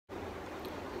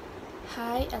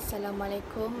Hi,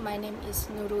 Assalamualaikum. My name is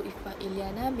Nurul Ifa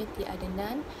Ilyana binti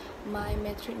Adnan. My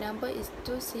metric number is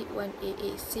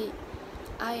 26188.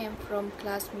 I am from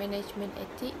class Management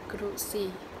Ethics Group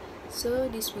C. So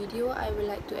this video I would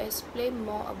like to explain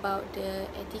more about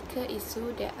the ethical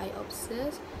issue that I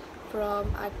observed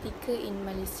from article in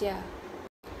Malaysia.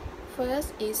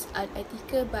 First is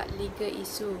unethical but legal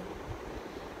issue.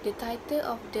 The title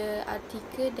of the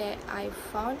article that I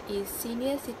found is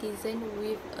Senior Citizen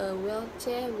with a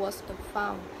Wheelchair was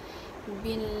found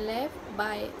being left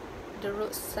by the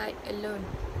roadside alone.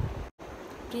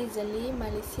 Recently,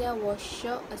 Malaysia was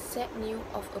shocked a sad news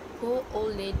of a poor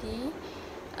old lady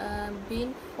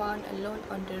being found alone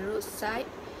on the roadside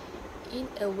in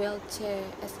a wheelchair,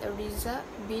 as a result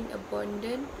being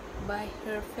abandoned by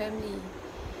her family.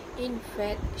 In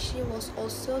fact, she was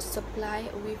also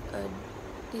supplied with a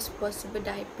disposable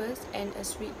diapers and a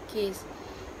suitcase.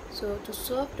 So to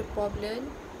solve the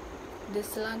problem, the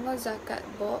Selangor Zakat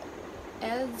Board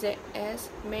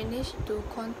 (LZS) managed to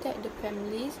contact the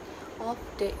families of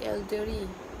the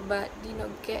elderly, but did not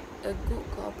get a good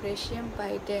cooperation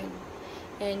by them,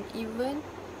 and even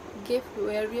gave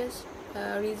various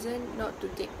reasons not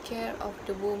to take care of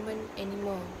the woman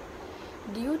anymore.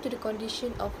 Due to the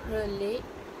condition of her leg,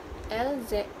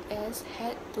 LZS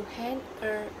had to hand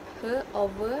her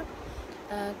over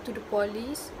to the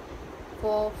police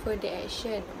for further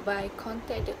action by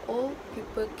contacting the Old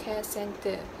People Care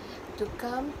Center to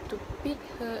come to pick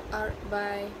her up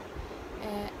by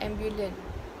ambulance.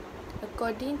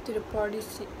 According to the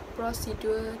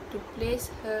procedure to place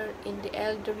her in the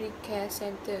elderly care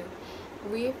center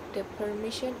with the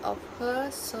permission of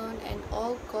her son, and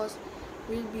all costs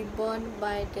will be borne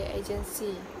by the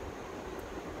agency.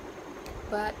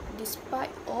 But despite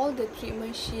all the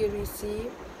treatment she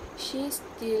received, she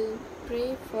still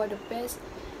prayed for the best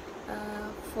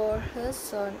for her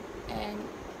son, and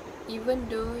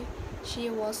even though she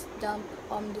was dumped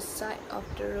on the side of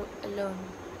the road alone.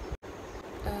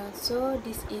 So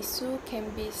this issue can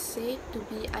be said to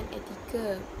be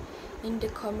unethical in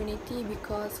the community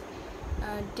because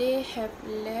they have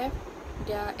left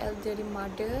their elderly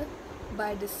mother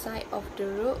by the side of the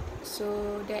road,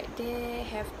 so that they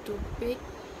have to beg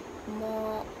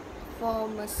more for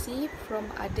mercy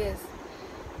from others.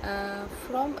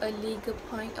 From a legal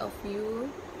point of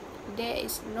view, there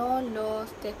is no law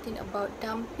stating about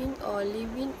dumping or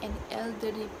leaving an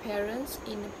elderly parents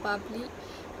in a public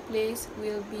place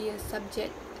will be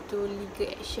subject to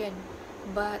legal action,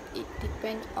 but it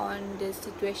depends on the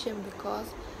situation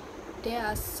because there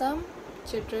are some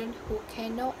children who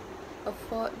cannot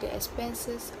afford the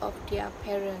expenses of their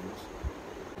parents.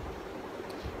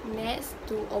 Next,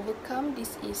 to overcome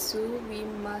this issue, we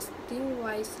must think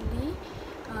wisely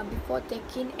before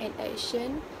taking an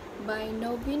action by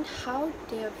knowing how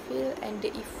they feel and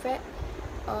the effect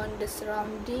on the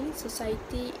surrounding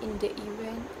society in the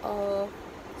event of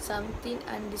something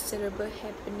undesirable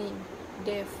happening.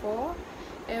 Therefore,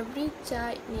 every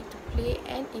child needs to play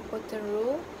an important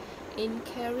role in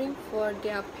caring for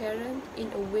their parents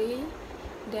in a way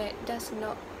that does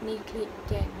not neglect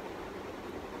them.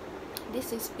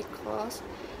 This is because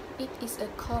it is a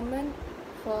common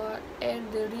for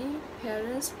elderly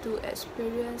parents to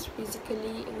experience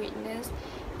physically weakness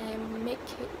and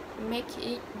make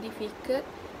it difficult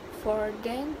for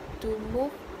them to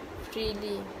move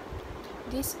freely.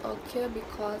 This occurs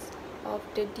because of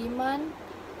the demand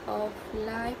of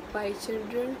life by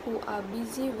children who are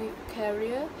busy with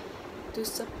career to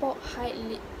support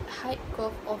high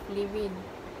cost of living.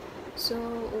 So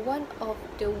one of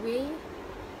the way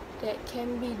that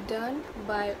can be done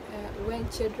by when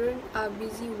children are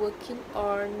busy working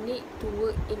or need to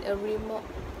work in a remote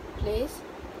place,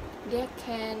 they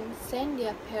can send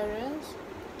their parents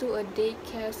to a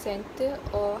daycare center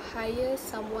or hire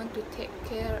someone to take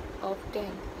care of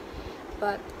them,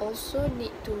 but also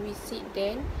need to visit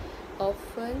them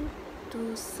often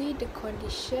to see the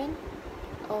condition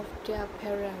of their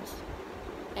parents.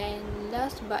 And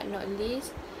last but not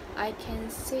least, I can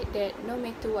say that no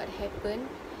matter what happens,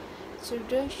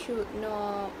 children should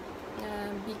not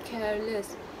be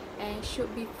careless and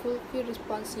should be fully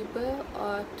responsible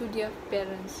to their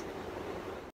parents.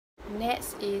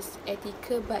 Next is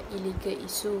ethical but illegal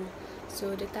issue.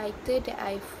 So the title that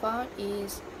I found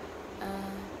is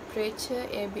Preacher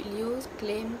abuse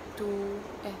claim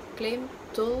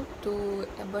told to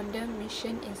abandon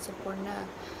mission in Saporna,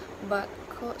 but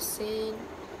court said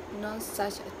no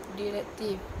such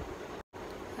directive.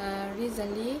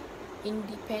 Recently,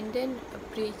 independent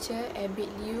preacher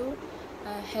Abid Liu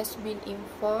has been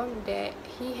informed that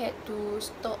he had to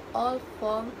stop all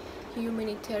form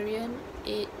humanitarian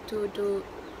aid to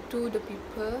to the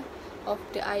people of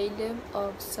the island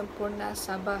of Sempurna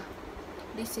Sabah.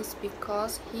 This is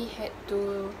because he had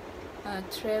to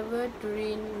travel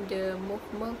during the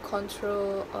Movement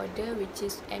Control Order, which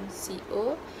is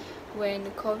MCO,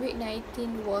 when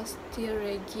COVID-19 was still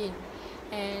raging,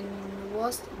 and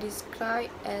was described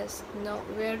as not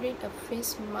wearing a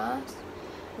face mask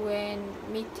when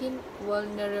meeting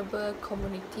vulnerable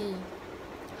community.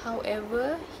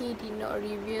 However, he did not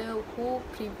reveal who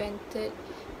prevented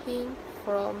him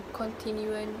from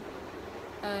continuing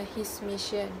his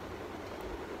mission.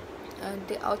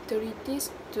 The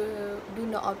authorities do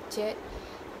not object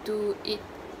to its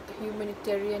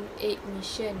humanitarian aid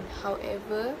mission.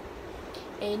 However,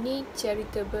 any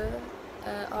charitable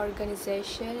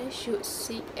organization should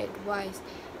seek advice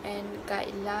and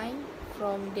guidelines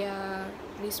from their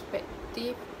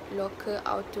respective local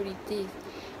authorities,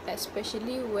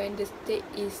 especially when the state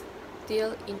is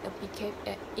still in a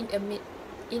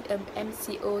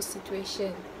MCO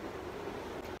situation.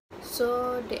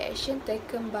 So the action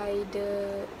taken by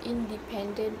the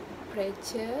independent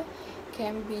preacher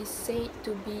can be said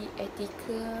to be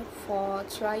ethical for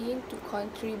trying to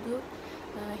contribute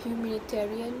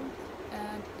humanitarian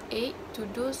aid to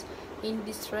those in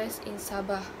distress in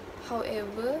Sabah.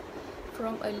 However,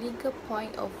 from a legal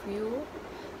point of view,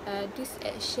 this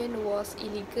action was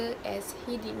illegal as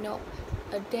he did not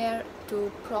adhere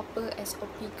to proper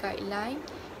SOP guideline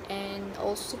and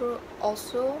also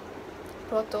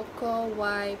protocol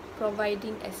while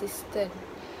providing assistance.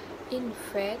 In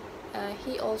fact,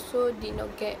 he also did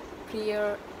not get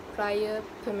prior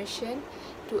permission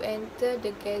to enter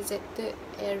the gazetted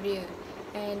area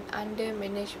and under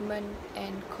management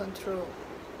and control.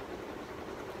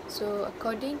 So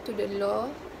according to the law,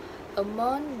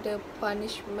 among the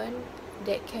punishment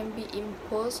that can be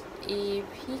imposed if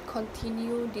he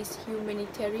continue this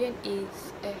humanitarian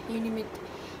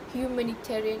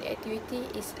activity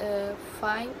is a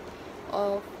fine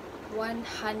of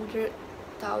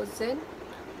 100,000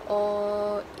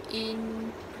 or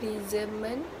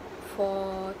imprisonment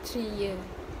for 3 years.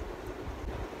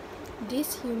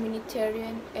 This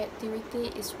humanitarian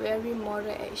activity is very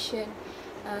moral action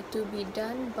to be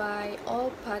done by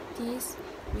all parties,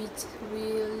 which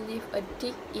will leave a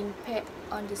deep impact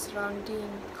on the surrounding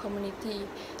community.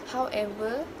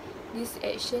 However, this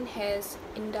action has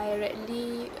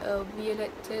indirectly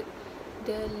violated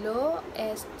the law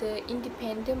as the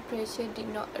independent preacher did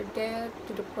not adhere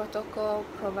to the protocol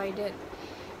provided.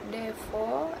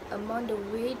 Therefore, among the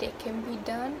way that can be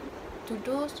done to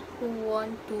those who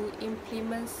want to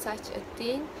implement such a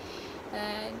thing,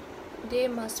 they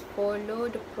must follow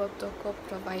the protocol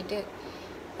provided,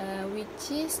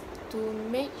 which is to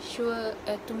make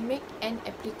an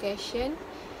application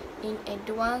in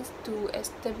advance to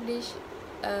establish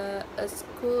a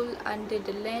school under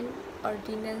the Land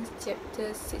Ordinance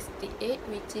Chapter 68,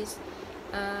 which is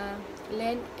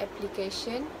land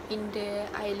application in the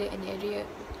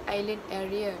island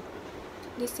area.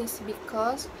 This is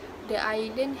because the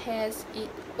island has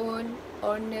its own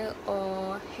owner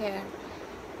or heir.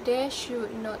 They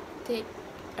should not take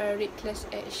a reckless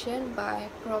action by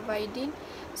providing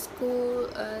school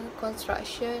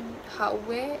construction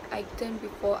hardware item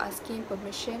before asking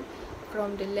permission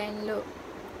from the landlord.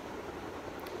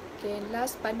 Okay,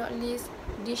 last but not least,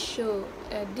 this show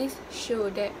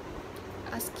that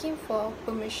asking for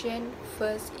permission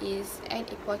first is an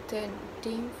important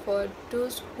thing for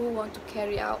those who want to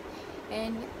carry out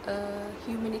an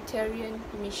humanitarian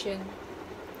mission.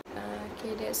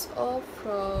 Okay, that's all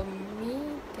from me.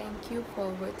 Thank you for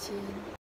watching.